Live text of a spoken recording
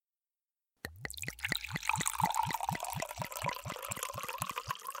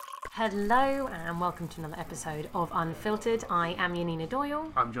Hello and welcome to another episode of Unfiltered. I am Yanina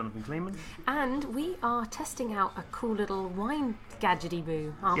Doyle. I'm Jonathan Kleeman. And we are testing out a cool little wine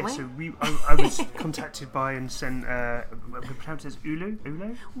gadgety-boo, aren't we? So I was contacted by and sent, we pronounce it as Üllo?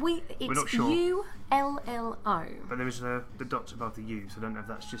 We're not sure. U-L-L-O. But there is the dots above the U, so I don't know if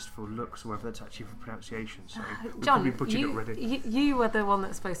that's just for looks or whether that's actually for pronunciation. So we John, probably butchered it already. You were the one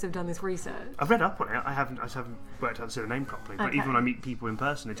that's supposed to have done this research. I've read up on it. I haven't worked out to say the name properly. But even when I meet people in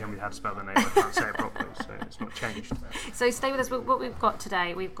person, they tell me how to spell their name. I can't say it properly, so it's not changed. So stay with us. What we've got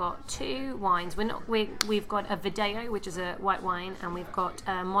today, we've got two wines. We've got a Video, which is a white wine, and we've got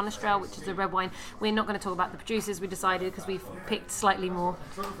a Monastrell, which is a red wine. We're not going to talk about the producers. We decided because we've picked slightly more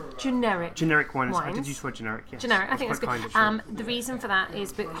generic wines. I did use the word generic. Yes. Generic. I think that's good. Of the reason for that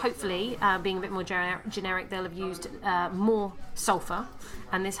is, but hopefully, being a bit more generic, they'll have used more sulfur,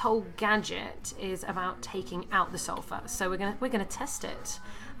 and this whole gadget is about taking out the sulfur. So we're gonna test it.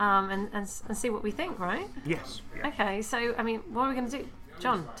 And see what we think, right? Yes. Yeah. Okay, so, I mean, what are we going to do?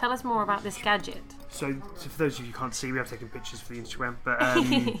 John, tell us more about this gadget. So for those of you who can't see, we have taken pictures for the Instagram. But,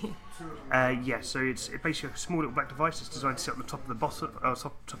 so it's basically a small little black device that's designed to sit on the top of the bottle,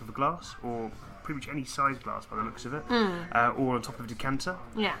 top of a glass, or pretty much any size glass by the looks of it, or on top of a decanter.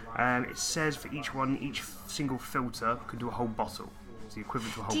 Yeah. It says for each single filter can do a whole bottle. The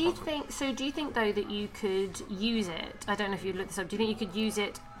equivalent to a whole bottle. Do you think though that you could use it? I don't know if you looked this up. Do you think you could use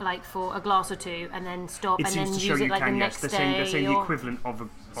it like for a glass or two and then stop and then use it like the next day? They're saying the equivalent of a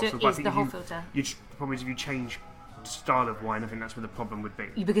bottle. So it is the whole filter. The problem is if you change style of wine, I think that's where the problem would be.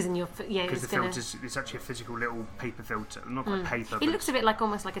 Because in your because the filter is actually a physical little paper filter, not quite paper. It looks a bit like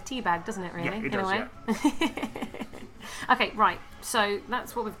almost like a tea bag, doesn't it? Really, yeah, it in does, a way. Yeah. Okay, right. So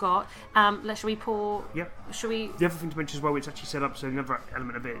that's what we've got. Shall we pour? Yep. Shall we? The other thing to mention as well, it's actually set up so another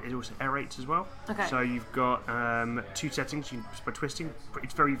element of it is also aerates as well. Okay. So you've got two settings by twisting.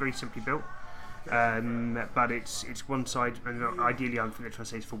 It's very, very simply built. But it's one side, and ideally I think they're trying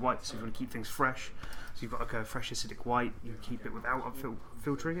to say it's for white, so you want to keep things fresh. So you've got like a fresh acidic white, you keep it without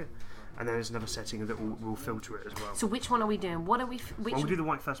filtering it, and then there's another setting that will filter it as well. So which one are we doing? What are we? We'll do the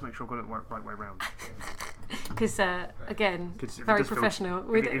white first, make sure I've got it the right way round. Because again, very professional.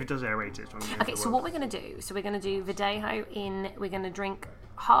 If it does aerate it. Okay, so what we're going to do? So we're going to do Video in. We're going to drink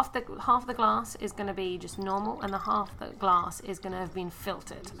half the glass is going to be just normal, and the half the glass is going to have been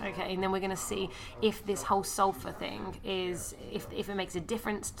filtered. Okay, and then we're going to see if this whole sulfur thing is if it makes a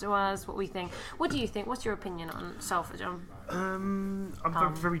difference to us. What we think. What do you think? What's your opinion on sulfur, John? I'm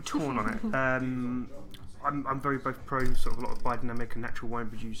very torn on it. I'm very both pro sort of a lot of biodynamic and natural wine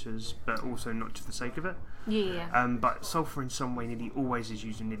producers, but also not just for the sake of it. Yeah. But sulfur in some way nearly always is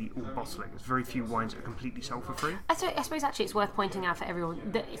used in nearly all bottling. There's very few wines that are completely sulfur free. I suppose actually it's worth pointing out for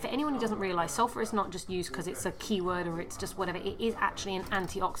everyone that for anyone who doesn't realise, sulfur is not just used because it's a keyword or it's just whatever. It is actually an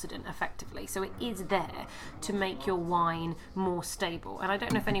antioxidant effectively. So it is there to make your wine more stable. And I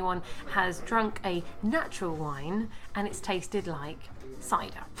don't know if anyone has drunk a natural wine and it's tasted like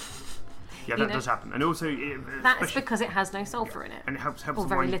cider. Yeah, that does happen, and also that's because it has no sulfur in it, and it helps or the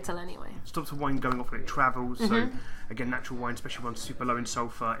very wine, little anyway. Stops the wine going off when it travels. So again, natural wine, especially ones super low in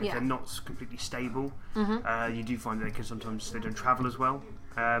sulfur, if they're not completely stable, you do find that they don't travel as well.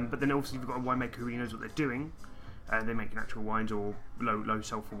 But then also you've got a winemaker who really knows what they're doing. They make natural wines or low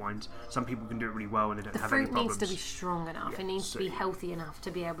sulfur wines. Some people can do it really well and they don't have any problems. The fruit needs to be strong enough. It needs to be healthy enough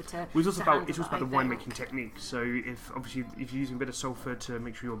to be able to. It's also about the winemaking technique. So if you're using a bit of sulfur to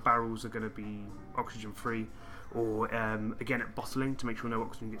make sure your barrels are going to be oxygen free, or again at bottling to make sure no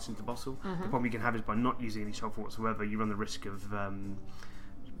oxygen gets into the bottle. The problem you can have is by not using any sulfur whatsoever, you run the risk of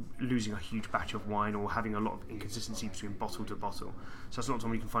losing a huge batch of wine or having a lot of inconsistency between bottle to bottle. So it's not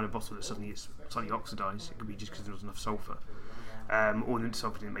time you can find a bottle that suddenly is slightly oxidised. It could be just because there was enough sulphur. Or the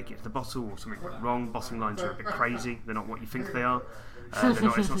sulphur didn't make it to the bottle, or something went wrong. Bottling lines are a bit crazy. They're not what you think they are.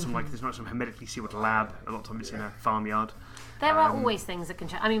 There's not some hermetically sealed lab. A lot of time it's in a farmyard. There are always things that can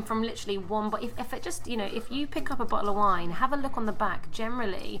change. I mean, from literally one, but if it just, if you pick up a bottle of wine, have a look on the back.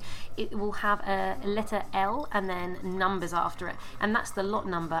 Generally, it will have a letter L and then numbers after it, and that's the lot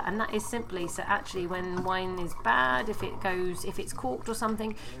number. And that is simply so actually when wine is bad, if it's corked or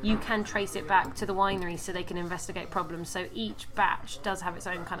something, you can trace it back to the winery so they can investigate problems. So each batch does have its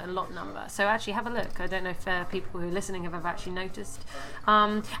own kind of lot number. So actually have a look. I don't know if people who are listening have ever actually noticed.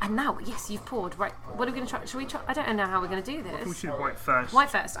 And now, yes, you've poured. Right, what are we going to try? Should we try? I don't know how we're going to do this. We should do white first. White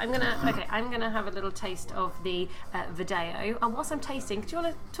first. I'm gonna have a little taste of the Video. And whilst I'm tasting, do you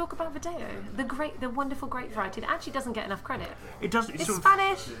want to talk about Video? The wonderful grape variety that actually doesn't get enough credit. It does. It's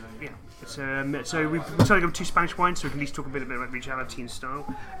Spanish. Yeah. It's, so we've decided to go two Spanish wines, so we can at least talk a bit about regionality and style.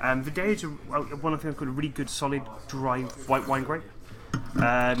 Video is one I think I've got a really good, solid, dry white wine grape.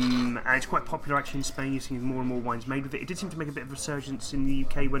 And it's quite popular actually in Spain. You're seeing more and more wines made with it. It did seem to make a bit of a resurgence in the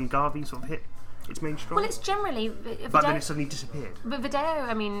UK when Garvey sort of hit its mainstream. Well, it's generally... But then it suddenly disappeared. But Verdeo,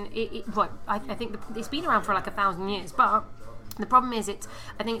 I mean, I think it's been around for like 1,000 years, but... The problem is,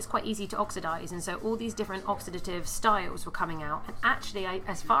 I think it's quite easy to oxidize, and so all these different oxidative styles were coming out. And actually,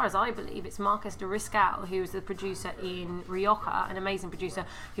 as far as I believe, it's Marcos de Riscal, who's the producer in Rioja, an amazing producer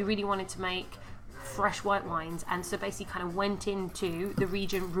who really wanted to make fresh white wines, and so basically kind of went into the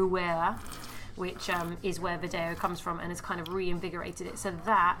region Ruera, which is where Verdeo comes from, and has kind of reinvigorated it. So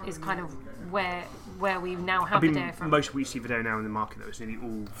that is kind of where we now have Verdeo from. Most of what you see Verdeo now in the market, though, is nearly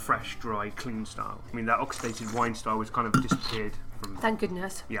all fresh, dry, clean style. I mean, that oxidated wine style was kind of disappeared from... Thank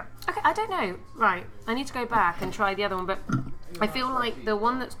goodness. Yeah. Okay, I don't know. Right, I need to go back and try the other one, but I feel like the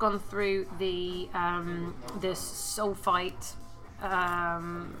one that's gone through the sulphate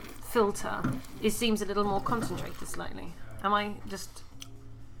filter, it seems a little more concentrated slightly. Am I just...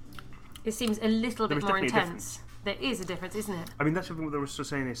 It seems a little bit more intense. There is a difference, isn't it? I mean, that's something that I was still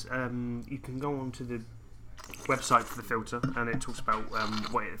saying is you can go onto the website for the filter and it talks about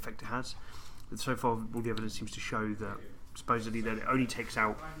what effect it has. And so far, all the evidence seems to show that supposedly that it only takes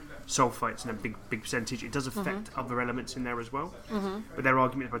out sulphates in a big percentage. It does affect other elements in there as well. But their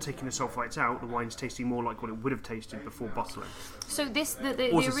argument is by taking the sulphates out, the wine's tasting more like what it would have tasted before bottling. So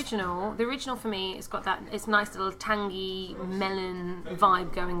the original for me, it's got that, it's nice little tangy melon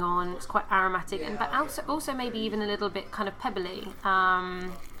vibe going on. It's quite aromatic, but also maybe even a little bit kind of pebbly.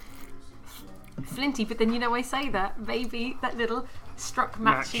 Flinty, but then I say that maybe that little struck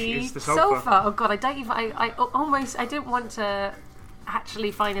matchy sulphur. Oh god, I didn't want to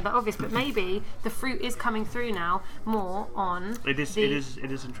actually find it that obvious, but maybe the fruit is coming through now more on. It is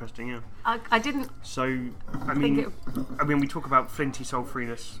interesting, yeah. I didn't. So I mean, we talk about flinty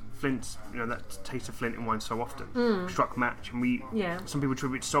sulphuriness. Flint, that taste of flint in wine so often. Struck match, and some people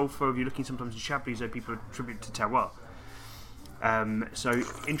attribute sulphur. If you're looking sometimes in Chablis, though, people attribute to terroir. So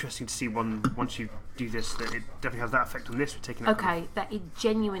interesting to see once you do this that it definitely has that effect on this. We're taking that it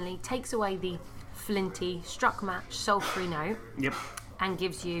genuinely takes away the flinty, struck match, sulphury note. Yep. And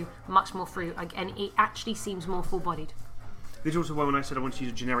gives you much more fruit, and it actually seems more full-bodied. This is also why when I said I want to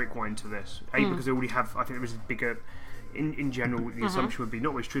use a generic wine to this, because they already have. I think there was a bigger. In general, the assumption would be not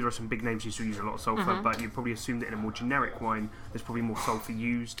always true. There are some big names who still use a lot of sulphur, but you'd probably assume that in a more generic wine, there's probably more sulphur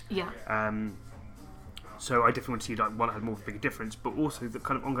used. Yeah. So I definitely want to see one that had more of a bigger difference, but also the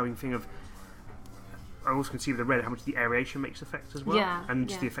kind of ongoing thing of I also can see with the red how much the aeration makes effect as well, and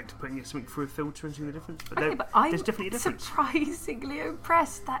the effect of putting something through a filter and seeing the difference. But, there's definitely a difference. Surprisingly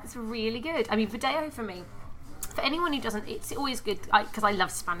impressed. That's really good. I mean, Verdeo for me. For anyone who doesn't, it's always good because I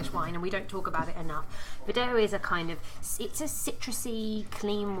love Spanish wine and we don't talk about it enough. Verdeo is it's a citrusy,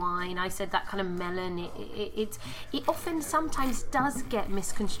 clean wine. I said that kind of melon. It often sometimes does get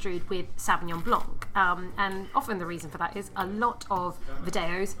misconstrued with Sauvignon Blanc, and often the reason for that is a lot of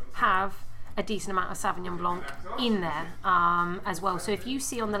Verdeos have a decent amount of Sauvignon Blanc in there as well. So if you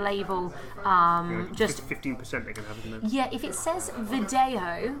see on the label just 15% they can have in there. Yeah, if it says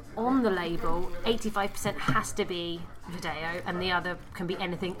Verdeo on the label, 85% has to be Verdeo and the other can be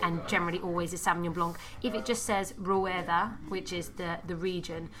anything, and generally always is Sauvignon Blanc. If it just says Rueda, which is the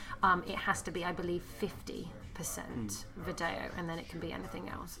region, it has to be, I believe, 50% Verdeo, and then it can be anything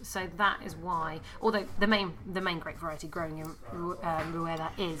else. So that is why, although the main grape variety growing in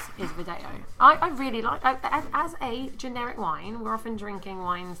Rueda is Verdeo. I really like, as a generic wine, we're often drinking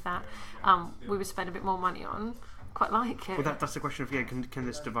wines that we would spend a bit more money on. Quite like it. Well, that's the question of can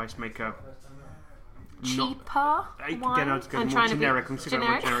this device make a cheaper wine? Again, I'd go more generic. I'm thinking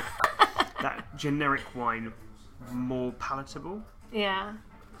about generic. That generic wine more palatable. Yeah.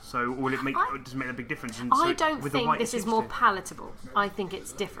 So, or does it make a big difference? And I don't think this is more palatable. I think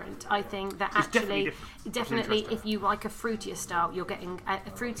it's different. I think that it's actually, definitely, if you like a fruitier style, you're getting a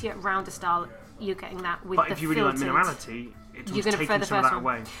fruitier, rounder style. You're getting that with the filtered. But if you really like minerality, you're going to prefer the first one.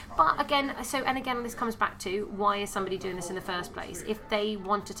 Away. But again, this comes back to why is somebody doing this in the first place? If they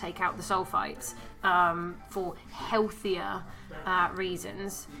want to take out the sulphates for healthier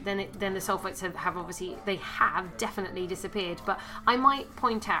reasons, then the sulphates have obviously definitely disappeared. But I might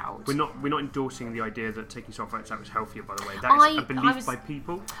point out we're not endorsing the idea that taking sulphates out is healthier. By the way, that is a belief by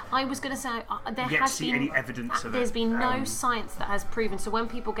people. I was going to say there has been any evidence of it. There's been no science that has proven. So when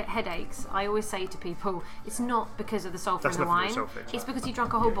people get headaches, I always say to people, it's not because of the sulphur in the wine. It's because you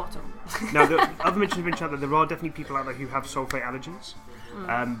drank a whole bottle. Now, the other mentions have been shown that there are definitely people out there who have sulphate allergens.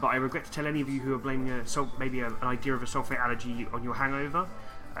 But I regret to tell any of you who are blaming maybe an idea of a sulphate allergy on your hangover.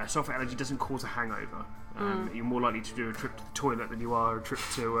 Sulphate allergy doesn't cause a hangover. You're more likely to do a trip to the toilet than you are a trip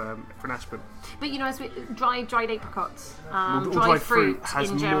to for an aspirant. But as dried apricots, dried fruit has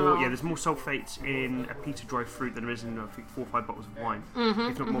in more. general. Yeah, there's more sulphates in a piece of dried fruit than there is in I think 4 or 5 bottles of wine,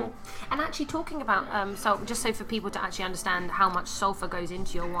 if not more. And actually, talking about just so for people to actually understand how much sulphur goes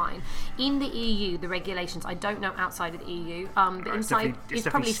into your wine, in the EU, the regulations, I don't know outside of the EU, but inside it's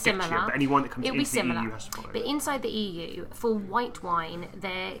probably sketchier, similar. But any wine that comes It'll into be the similar. EU has to follow. But inside the EU, for white wine,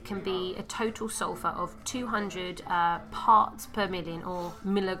 there can be a total sulphur of 200 parts per million or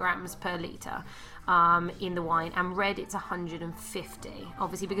milligrams per litre in the wine, and red it's 150.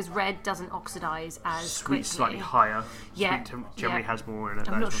 Obviously, because red doesn't oxidise as quickly. Sweet slightly higher. Yeah, Sweet generally has more in it.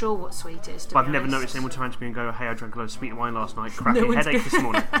 I'm not sure what sweet is. But I've never noticed anyone turn to me and go, "Hey, I drank a load of sweet wine last night. Crappy headache this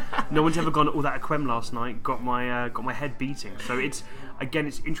morning." No one's ever gone, "Oh, that Aquem last night got my head beating." So it's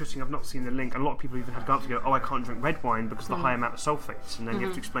interesting. I've not seen the link. A lot of people even had gone up to go, "Oh, I can't drink red wine because of the high amount of sulphates," and then you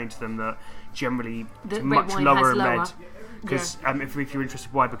have to explain to them that generally it's much lower in red. Because if you're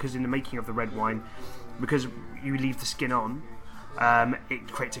interested, why? Because in the making of the red wine, because you leave the skin on,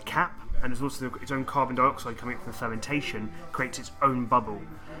 it creates a cap, and there's also its own carbon dioxide coming from the fermentation, creates its own bubble.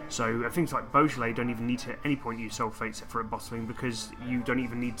 So things like Beaujolais don't even need to at any point use sulphates for bottling, because you don't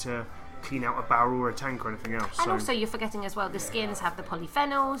even need to clean out a barrel or a tank or anything else. And also you're forgetting as well, the skins have the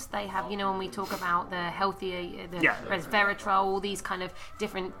polyphenols, they have, when we talk about the healthier, resveratrol, all these kind of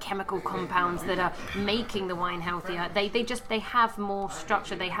different chemical compounds that are making the wine healthier, they have more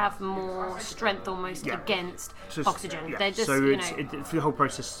structure, they have more strength almost against oxygen. They're just, it's the whole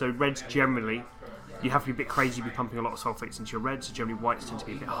process. So reds generally, you have to be a bit crazy, be pumping a lot of sulphates into your reds, so generally whites tend to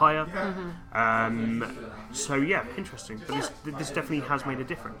be a bit higher. So interesting. But this definitely has made a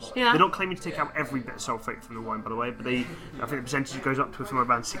difference. Yeah. They're not claiming to take out every bit of sulphate from the wine, by the way, but I think the percentage goes up to somewhere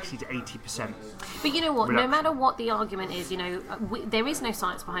around 60 to 80%. But you know what, no matter what the argument is, there is no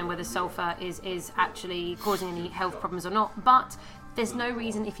science behind whether sulphur is actually causing any health problems or not, but there's no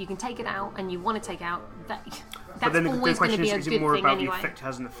reason, if you can take it out and you want to take out, that's always going to be a good thing anyway. Is it more about the effect it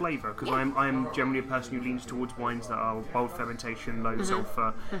has on the flavour? Because I am generally a person who leans towards wines that are bold fermentation, low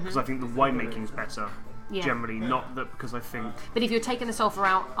sulphur, because I think the winemaking is better. Generally, not that because I think. But if you're taking the sulphur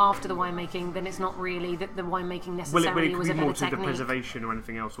out after the winemaking, then it's not really that the winemaking necessarily was a better technique. Well, it could be more to the preservation or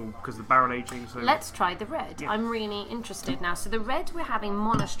anything else, or because of the barrel aging. So. Let's try the red. I'm really interested now. So the red, we're having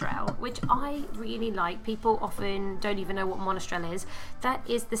Monastrell, which I really like. People often don't even know what Monastrell is. That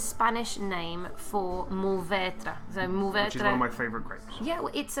is the Spanish name for Mourvèdre. So Mourvèdre, which is one of my favourite grapes. Yeah,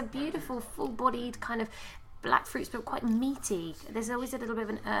 well, it's a beautiful, full-bodied kind of black fruits, but quite meaty. There's always a little bit of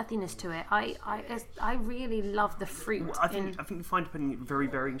an earthiness to it. I really love the fruit. Well, I think you find depending very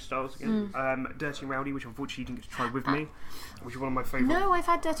varying styles again. Dirty and Rowdy, which unfortunately you didn't get to try with me, which is one of my favourite. No, I've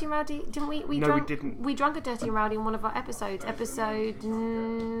had Dirty and Rowdy. Didn't we? We didn't. We drank a Dirty and Rowdy in one of our episodes, episode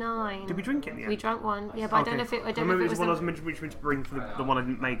 9. Did we drink it? Yeah. We drank one. Yeah, but I don't know if it. I don't know if it was one I was meant to bring for the one I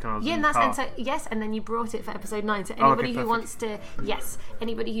didn't make. And I was and then you brought it for episode 9. So anybody who wants to,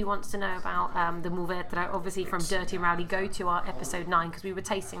 anybody who wants to know about the Mourvèdre, obviously from Dirty and Rowdy, go to our episode 9, because we were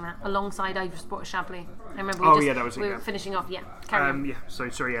tasting that alongside I just brought a Chablis. I remember we were finishing off. Carry on.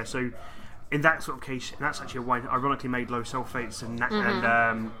 So in that sort of case, and that's actually a wine ironically made low sulphates and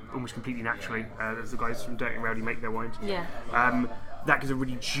almost completely naturally, as the guys from Dirty and Rowdy make their wines. That gives a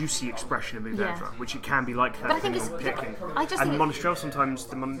really juicy expression of Mourvèdre, which it can be like that. But I think it's picking. Monastrell, sometimes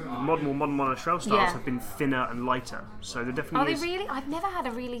the more modern Monastrell styles have been thinner and lighter. So there definitely Are they really? I've never had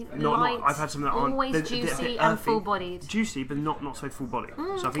a really light. I've had some that aren't always juicy and full-bodied. Juicy, but not so full-bodied.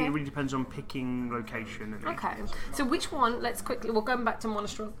 So I think it really depends on picking location. And So which one? We'll go back to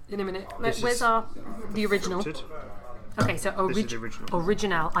Monastrell in a minute. Where's the original? Filtered. Okay, so This is the original.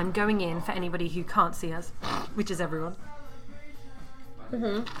 Original. I'm going in for anybody who can't see us, which is everyone.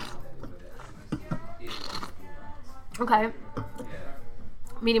 Okay.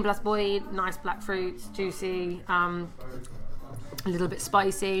 Medium plus boiled, nice black fruits, juicy, a little bit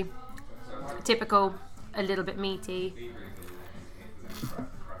spicy, typical, a little bit meaty.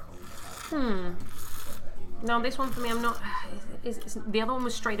 No, this one for me, I'm not. The other one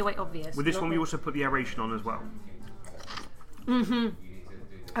was straight away obvious. With this one, we also put the aeration on as well.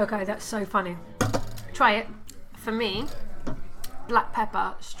 Okay, that's so funny. Try it. For me, black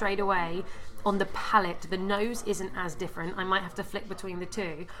pepper straight away on the palate. The nose isn't as different. I might have to flick between the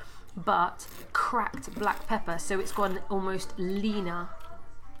two, but cracked black pepper, so it's gone almost leaner.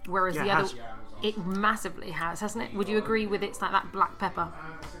 Whereas the other, it massively has, hasn't it? Would you agree with it's like that black pepper?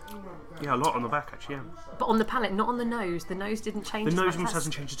 Yeah, a lot on the back actually. Yeah. But on the palate, not on the nose. The nose didn't change. The nose almost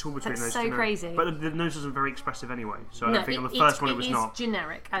hasn't changed at all between those. That's so crazy. But the nose isn't very expressive anyway. So I think on the first one it was not. It is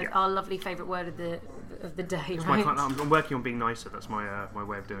generic. Our lovely favourite word of the day. Right? I'm working on being nicer. That's my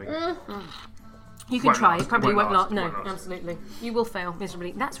way of doing it. You can try. It probably won't last. It No, won't last. absolutely. You will fail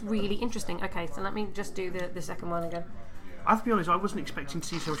miserably. That's really interesting. Okay, so let me just do the second one again. I have to be honest, I wasn't expecting to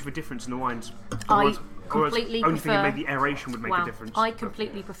see so much of a difference in the wines. I completely only prefer... thinking maybe aeration would make a difference. I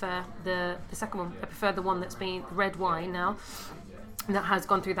completely prefer the second one. I prefer the one that's been red wine now, that has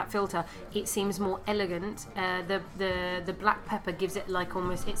gone through that filter. It seems more elegant. The black pepper gives it like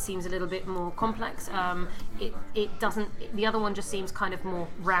almost, it seems a little bit more complex. It doesn't, the other one just seems kind of more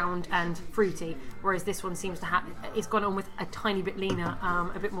round and fruity, whereas this one seems to have, it's gone on with a tiny bit leaner,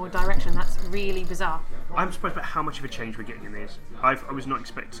 a bit more direction. That's really bizarre. I'm surprised about how much of a change we're getting in these. I was not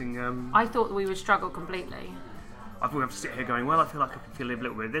expecting... I thought we would struggle completely. I thought we have to sit here going, well, I feel like I can feel a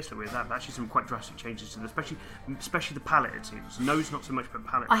little bit of this, a little bit of that, but actually some quite drastic changes to them, especially the palate, it seems. Nose not so much, but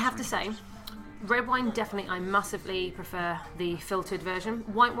palate. I have to say, red wine, definitely, I massively prefer the filtered version.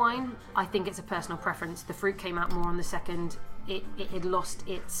 White wine, I think it's a personal preference. The fruit came out more on the second. It had lost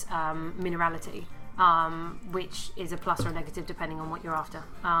its minerality, which is a plus or a negative depending on what you're after.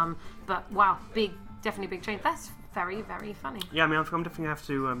 But wow, definitely big change. That's very, very funny. Yeah, I mean, I'm definitely have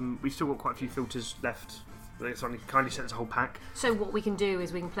to... we've still got quite a few filters left. It's only kindly sets a whole pack. So what we can do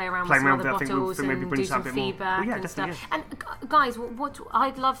is we can play around with some other bottles and do some feedback and stuff. Yeah. And guys, what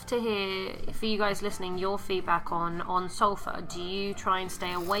I'd love to hear for you guys listening, your feedback on sulfur. Do you try and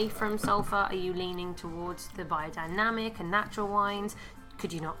stay away from sulfur? Are you leaning towards the biodynamic and natural wines?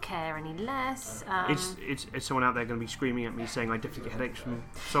 Could you not care any less? It's someone out there going to be screaming at me saying I definitely get headaches from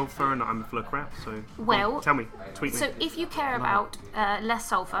sulfur and I'm full of crap. So tell me, tweet me. So if you care about less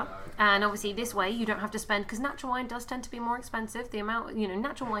sulfur, and obviously this way you don't have to spend, because natural wine does tend to be more expensive. The amount,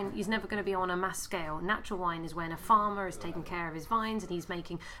 natural wine is never going to be on a mass scale. Natural wine is when a farmer is taking care of his vines and he's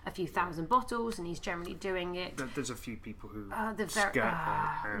making a few thousand bottles and he's generally doing it. There's a few people who there's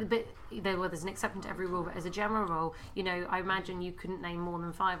an exception to every rule, but as a general rule, I imagine you couldn't name more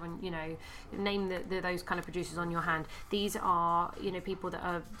than 5 and name those kind of producers on your hand. These are people that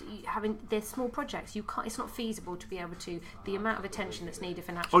are having their small projects. You can't, it's not feasible to be able to, the amount of attention that's needed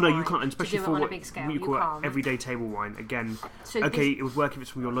for natural wine, you can't, and especially for on a big scale, you call it everyday table wine. Again, it would work if it's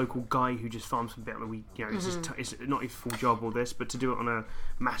from your local guy who just farms a bit on the week. It's not his full job all this, but to do it on a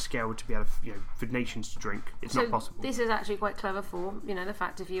mass scale to be able to, for nations to drink, it's not possible. This is actually quite clever for the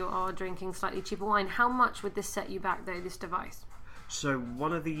fact if you are drinking slightly cheaper wine. How much would this set you back though, this device? So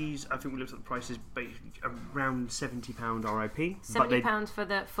one of these, I think we looked at the prices, around £70 RIP. £70 for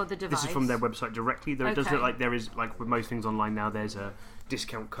the device. This is from their website directly, though it does look like there is, like with most things online now, there's a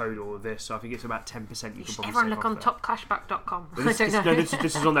discount code or this, so I think it's about 10% you can probably everyone look on topcashback.com. This is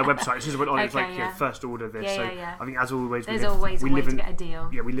on their website. This is what it's like first order this. Yeah. I think as always there's always a way to get a deal.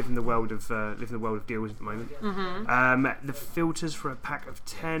 Yeah, we live in the world of deals at the moment. Mm-hmm. The filters for a pack of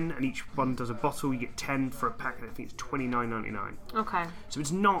 10, and each one does a bottle. You get 10 for a pack, and I think it's $29.99. Okay. So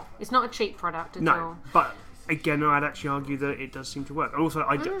it's not a cheap product at all. But again, I'd actually argue that it does seem to work. And also,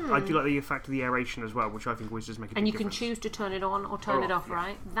 I do like the fact of the aeration as well, which I think always does make a big difference. And you can choose to turn it on or turn it off,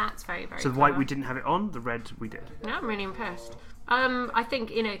 right? That's very, very So the white we didn't have it on, the red we did. Yeah, I'm really impressed. I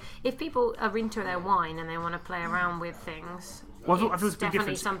think, if people are into their wine and they want to play around with things, I thought it was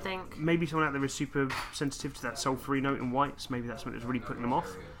definitely something... Maybe someone out there is super sensitive to that sulphury note in whites. Maybe that's something that's really putting them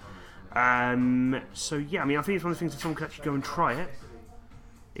off. So yeah, I mean, I think it's one of the things if someone could actually go and try it,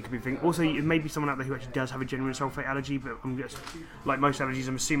 it could be a thing. Also, it may be someone out there who actually does have a genuine sulphate allergy, but I'm just, like most allergies,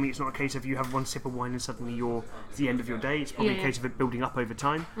 I'm assuming it's not a case of you have one sip of wine and suddenly it's the end of your day. It's probably a case of it building up over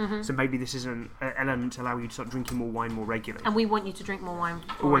time. Mm-hmm. So maybe this is an element to allow you to start drinking more wine more regularly. And we want you to drink more wine.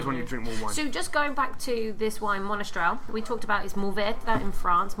 Always want you to drink more wine. So just going back to this wine, Monastrell, we talked about is Mourvedre in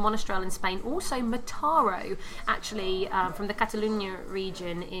France, Monastrell in Spain, also Mataro, actually from the Catalonia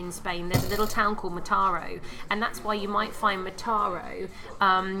region in Spain. There's a little town called Mataro, and that's why you might find Mataro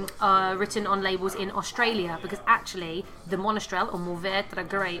written on labels in Australia, because actually the Monastrell or Mourvedre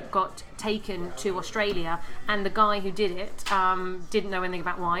grape got taken to Australia, and the guy who did it didn't know anything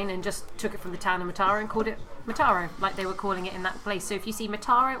about wine and just took it from the town of Mataro and called it Mataro, like they were calling it in that place. So if you see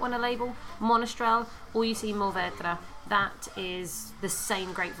Mataro on a label, Monastrell, or you see Mourvedre, that is the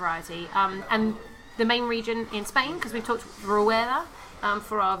same grape variety. And the main region in Spain, because we've talked Rueda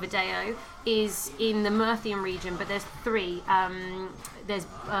for our video, is in the Murcian region, but there's 3. There's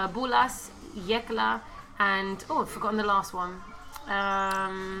Bulas, Yecla, and I've forgotten the last one.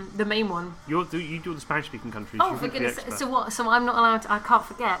 The main one. You do the Spanish-speaking countries. Oh, for goodness! So what? So I'm not allowed to. I can't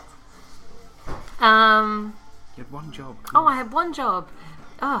forget. You had one job. I had one job.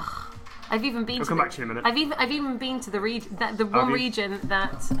 Ugh. I've even been. I'll come back to you in a minute. I've even been to the region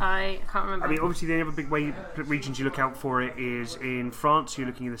that I can't remember. I mean, obviously, the other big regions you look out for it is in France. You're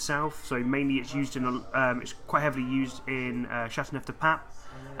looking in the south, so mainly it's used in. It's quite heavily used in Châteauneuf-du-Pape,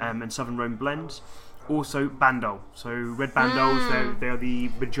 and Southern Rhone blends. Also Bandol, so red Bandols, they are the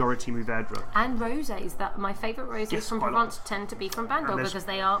majority Mourvedre. And rosés, that my favourite rosés from Provence tend to be from Bandol because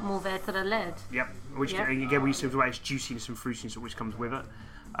they are Mourvedre led. Yep, which again we used to talk about its juiciness and fruitiness which comes with it.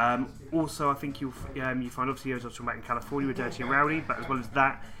 Also, I think you find, obviously, as I was talking about in California with Dirty and Rowdy, but as well as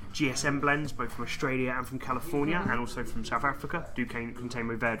that, GSM blends, both from Australia and from California, and also from South Africa, do contain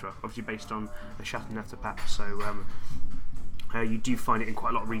Mourvedre, obviously based on the Chateauneuf de Pape. So you do find it in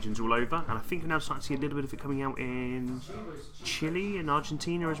quite a lot of regions all over, and I think we're now starting to see a little bit of it coming out in Chile and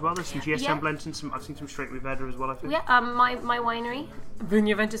Argentina as well. There's some GSM blends and I've seen some straight Mourvedre as well, I think. Yeah, my winery,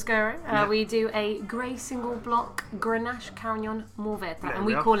 Viña Ventisquero, we do a grey single block Grenache Carignan Mourvedre, and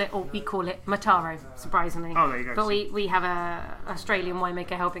we call it Mataro, surprisingly. Oh, there you go. But we have a Australian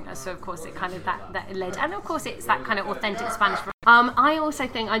winemaker helping us, so of course it kind of that led, and of course it's that kind of authentic Spanish. I also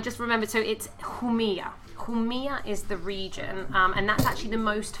think I just remembered, so it's Jumilla. Jumilla is the region, and that's actually the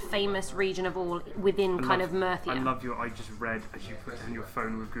most famous region of all within Murcia. I love I just read as you put it on your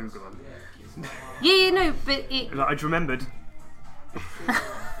phone with Google on. But it... I just remembered.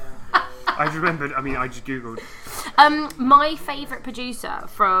 I just Googled. My favourite producer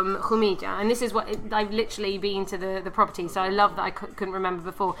from Jumilla, and this is what I've literally been to the property, so I love that I couldn't remember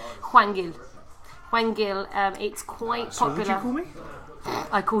before. Juan Gil, it's quite popular. What did you call me?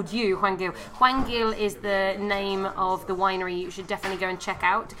 I called you Juan Gil. Juan Gil is the name of the winery you should definitely go and check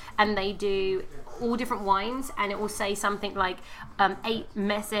out, and they do all different wines, and it will say something like 8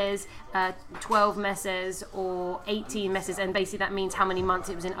 meses, 12 meses, or 18 meses, and basically that means how many months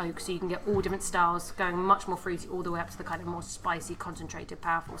it was in oak, so you can get all different styles, going much more fruity all the way up to the kind of more spicy, concentrated,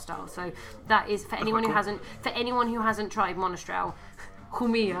 powerful style. So that is for anyone who hasn't tried Monastrell.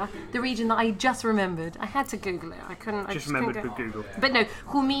 Jumilla, the region that I just remembered. I had to Google it. I just remembered with Google. But no,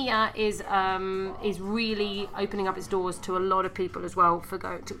 Jumilla is really opening up its doors to a lot of people as well for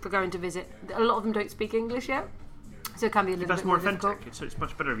going to visit. A lot of them don't speak English yet, so it can be a little bit more authentic. It's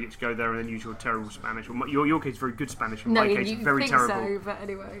much better if you get to go there and then use your terrible Spanish. Well, your case, very good Spanish. In my case, very terrible. So, but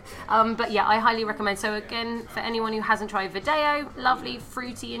anyway. But yeah, I highly recommend. So again, for anyone who hasn't tried Verdeo, lovely,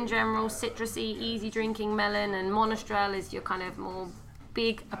 fruity in general, citrusy, easy drinking melon, and Monastrell is your kind of more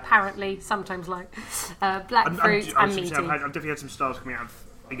big, apparently, sometimes like black fruit and meaty. I've definitely had some styles coming out of,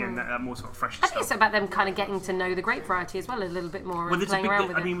 again, that more sort of fresh stuff. I think it's about them kind of getting to know the grape variety as well a little bit more, and playing around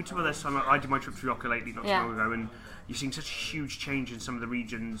with it. I mean, we talked about this time. I did my trip to Rioja lately, not so long ago, and you're seeing such a huge change in some of the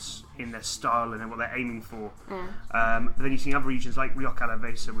regions in their style and what they're aiming for. But then you're seeing other regions like Rioja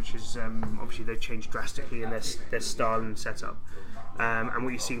Alavesa, which is obviously they've changed drastically in their style and setup. And what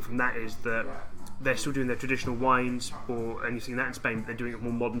you're seeing from that is that they're still doing their traditional wines, and you're seeing that in Spain, but they're doing it with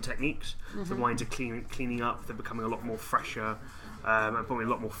more modern techniques. The wines are cleaning up, they're becoming a lot more fresher, and probably a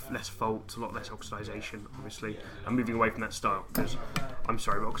lot less fault, a lot less oxidisation, obviously, and moving away from that style. Because I'm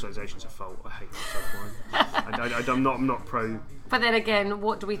sorry, but oxidisation's a fault. I hate oxidised wine. I'm not pro. But then again,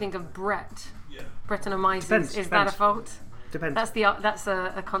 what do we think of Brett? Brettanomyces, is that a fault? Depends. That's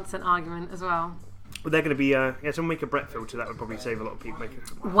a constant argument as well. Well, they're going to be, someone make a Brett filter, that would probably save a lot of people making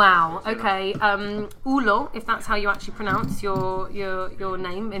it. Wow, okay. Üllo, if that's how you actually pronounce your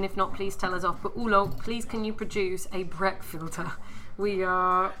name, and if not, please tell us off. But Üllo, please can you produce a Brett filter?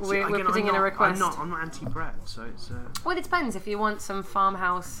 We're putting in a request. I'm not anti-Brett, so it's... Well, it depends. If you want some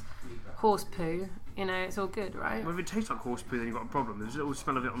farmhouse horse poo, it's all good, right? Well, if it tastes like horse poo, then you've got a problem. There's a little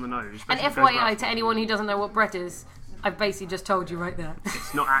smell of it on the nose. And FYI, to anyone who doesn't know what Brett is, I've basically just told you right there.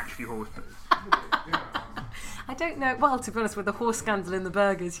 It's not actually horse poo. I don't know. Well, to be honest, with the horse scandal in the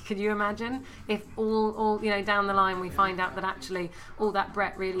burgers, can you imagine if all down the line we find out that actually all that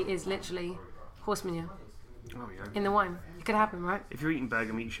Brett really is literally horse manure in the wine? It could happen, right? If you're eating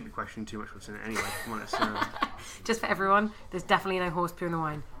burger meat, you shouldn't be questioning too much what's in it anyway. Come on, it's, just for everyone, there's definitely no horse poo in the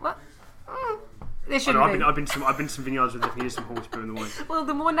wine. What? There shouldn't be. I've been to some vineyards where there is some horse poo in the wine. Well,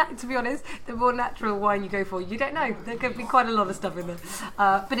 to be honest, the more natural wine you go for, you don't know. There could be quite a lot of stuff in there,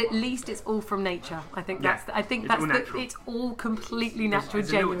 but at least it's all from nature. I think it's all completely natural.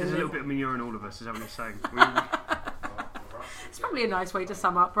 There's a little bit of manure in all of us. Is that what you're saying? It's probably a nice way to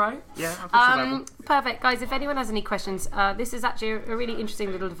sum up, right? Yeah. Perfect, guys. If anyone has any questions, this is actually a really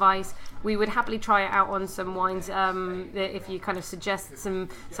interesting little device. We would happily try it out on some wines. If you kind of suggest some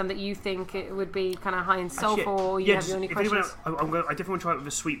that you think it would be kind of high in sulfur, or you have any questions. I definitely want to try it with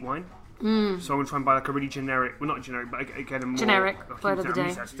a sweet wine. So I'm going to try and buy like a really generic, well not generic, but again a more... Generic, word of the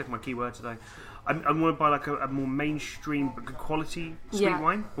day. That's definitely my key word today. I want to buy like a more mainstream but good quality sweet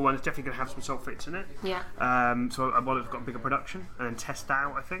wine, but one that's definitely going to have some sulphates in it. Yeah. So I want it's got a bigger production, and then test that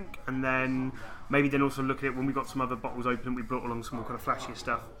out, I think. And then maybe then also look at it when we got some other bottles open, we brought along some more kind of flashier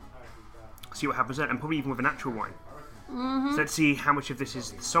stuff. See what happens then, and probably even with a natural wine. So let's see how much of this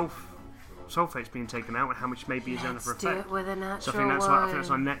is the sulphates being taken out and how much maybe is under for effect. Let's do it with a natural So I think that's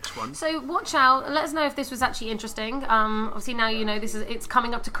our next one. So watch out. Let us know if this was actually interesting. Obviously now you know it's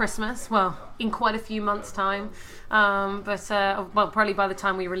coming up to Christmas. Well, in quite a few months' time. Probably by the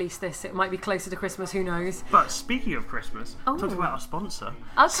time we release this, it might be closer to Christmas. Who knows? But speaking of Christmas, talk about our sponsor,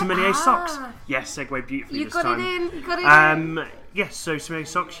 Okay. Sommelier Socks. Yes, segue beautifully this time. You got it in. Yes, so Sommelier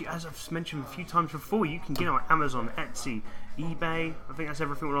Socks, as I've mentioned a few times before, you can get on Amazon, Etsy, eBay. I think that's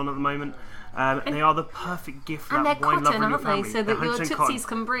everything we're on at the moment. And they are the perfect gift for that wine lover in your family. So that your tootsies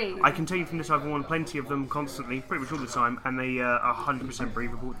can breathe. I can tell you from this, I've worn plenty of them constantly, pretty much all the time, and they are 100%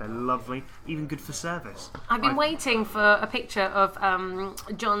 breathable. They're lovely, even good for service. I've been waiting for a picture of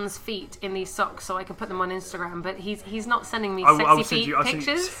John's feet in these socks so I can put them on Instagram, but he's not sending me sexy feet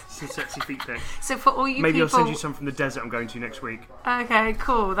pictures. Some sexy feet pics. So for all you maybe people... I'll send you some from the desert I'm going to next week. Okay,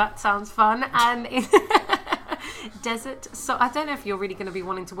 cool. That sounds fun. And desert so I don't know if you're really going to be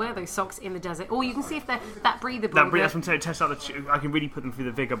wanting to wear those socks in the desert, or you can see if they're that breathable. That's what I'm saying. Test out I can really put them through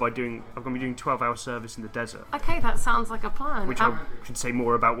the vigour by I'm going to be doing 12-hour service in the desert. Okay, that sounds like a plan. Which I can say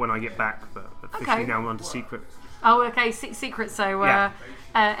more about when I get back, but officially now I'm under secret. Oh, okay, secret. So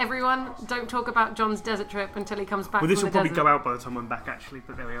everyone, don't talk about John's desert trip until he comes back. Well, this will probably desert. go out by the time I'm back, actually.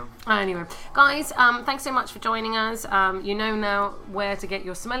 But there we are. Anyway, guys, thanks so much for joining us. You know now where to get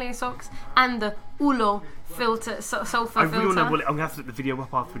your sommelier socks and the Üllo sulfur filter. I really want to know. I'm going to have to look the video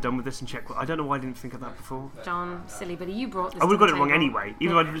up after we're done with this and check. I don't know why I didn't think of that before. John, silly buddy, you brought this. I would have got it wrong anyway.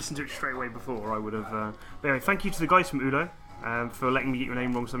 Even if I'd listened to it straight away before, I would have. But anyway, thank you to the guys from Üllo. For letting me get your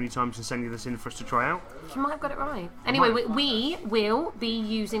name wrong so many times and sending this in for us to try out. You might have got it right. Anyway, we will be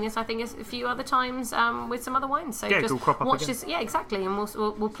using this, I think, a few other times with some other wines. So just it'll crop up watch again. this. Yeah, exactly. And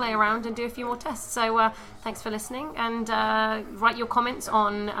we'll play around and do a few more tests. So thanks for listening. And write your comments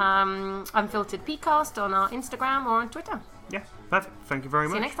on Unfiltered Pcast on our Instagram or on Twitter. Yeah, perfect. Thank you very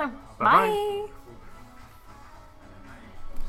much. See you next time. Bye-bye. Bye.